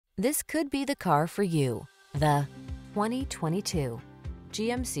This could be the car for you. The 2022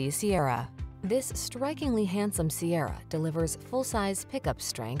 GMC Sierra. This strikingly handsome Sierra delivers full-size pickup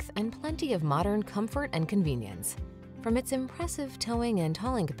strength and plenty of modern comfort and convenience. From its impressive towing and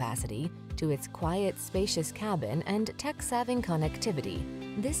hauling capacity to its quiet, spacious cabin and tech-savvy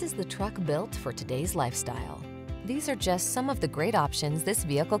connectivity, this is the truck built for today's lifestyle. These are just some of the great options this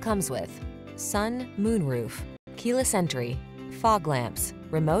vehicle comes with: sun, moonroof, keyless entry, fog lamps,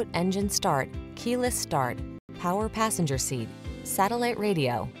 remote engine start, keyless start, power passenger seat, satellite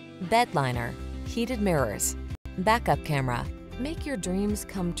radio, bed liner, heated mirrors, backup camera. Make your dreams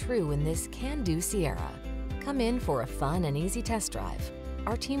come true in this can-do Sierra. Come in for a fun and easy test drive.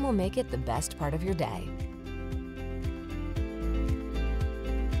 Our team will make it the best part of your day.